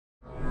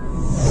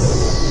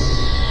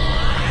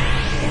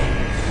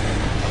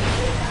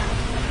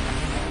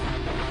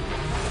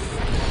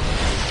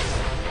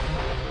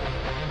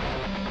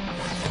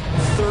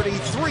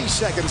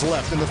seconds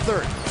left in the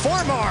third.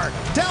 Farmar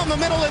down the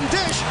middle and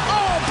dish.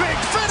 Oh, big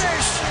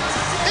finish!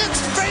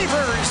 It's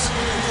Favors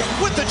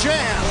with the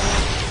jam.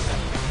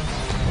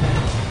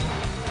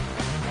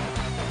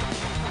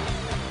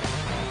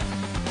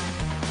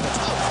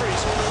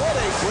 Humphries, what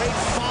a great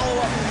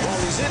follow-up while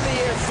he's in the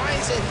air,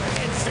 finds it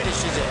and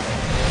finishes it.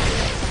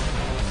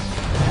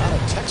 A lot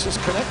of Texas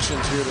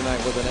connections here tonight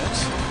with the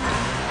Nets.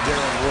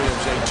 Darren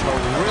Williams, a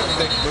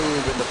terrific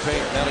move in the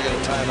paint. Now to get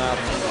a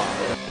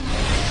timeout.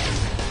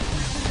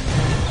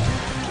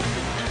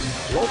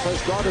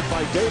 Lopez guarded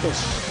by Davis.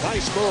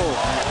 Nice move.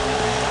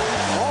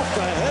 Off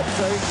the head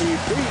fake, he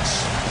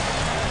beats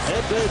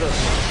Ed Davis.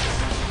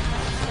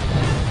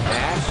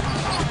 Nash,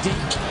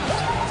 deep.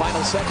 Final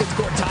seconds,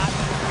 Gortat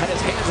had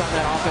his hands on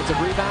that offensive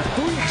rebound.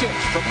 Vujacic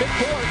from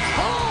midcourt.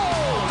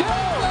 Oh, there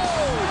it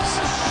goes!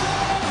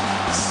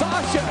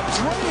 Sasha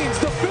drains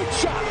the big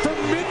shot from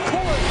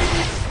midcourt.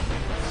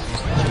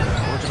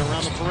 Working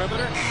around the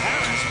perimeter.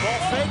 Harris, ball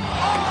fake.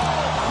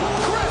 Oh!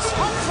 Chris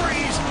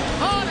Humphries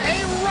on a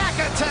rack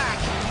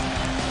attack.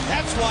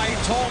 That's why he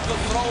told him to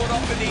throw it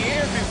up in the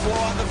air before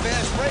on the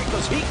fast break,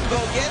 because he can go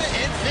get it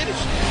and finish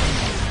it.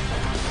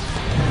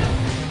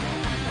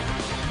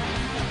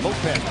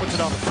 Lopez puts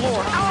it on the floor.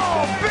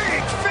 Oh,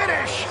 big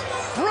finish!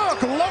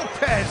 Brooke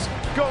Lopez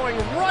going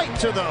right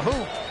to the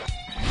hoop.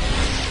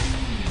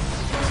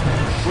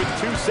 With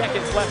 2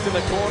 seconds left in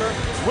the quarter,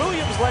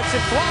 Williams lets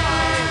it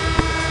fly.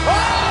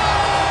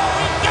 Oh!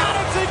 He got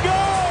it to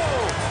go!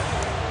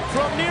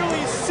 From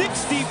nearly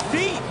 60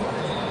 feet.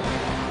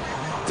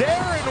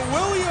 Darren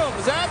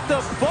Williams at the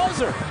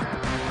buzzer. 28,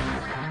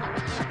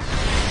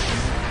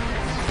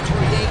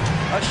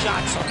 a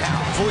shot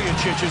somehow.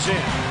 Vujacic is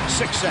in.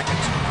 6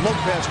 seconds.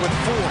 Lopez with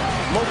 4.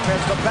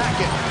 Lopez the back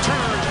end.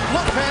 Turns.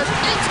 Lopez.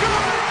 It's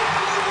good!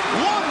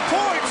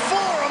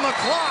 1.4 on the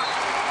clock.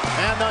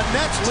 And the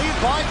Nets lead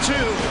by 2.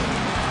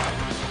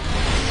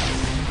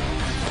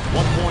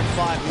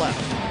 1.5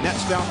 left.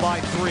 Nets down by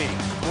 3.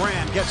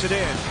 Graham gets it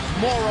in.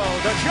 Morrow,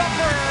 the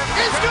jumper.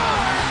 It's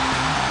good!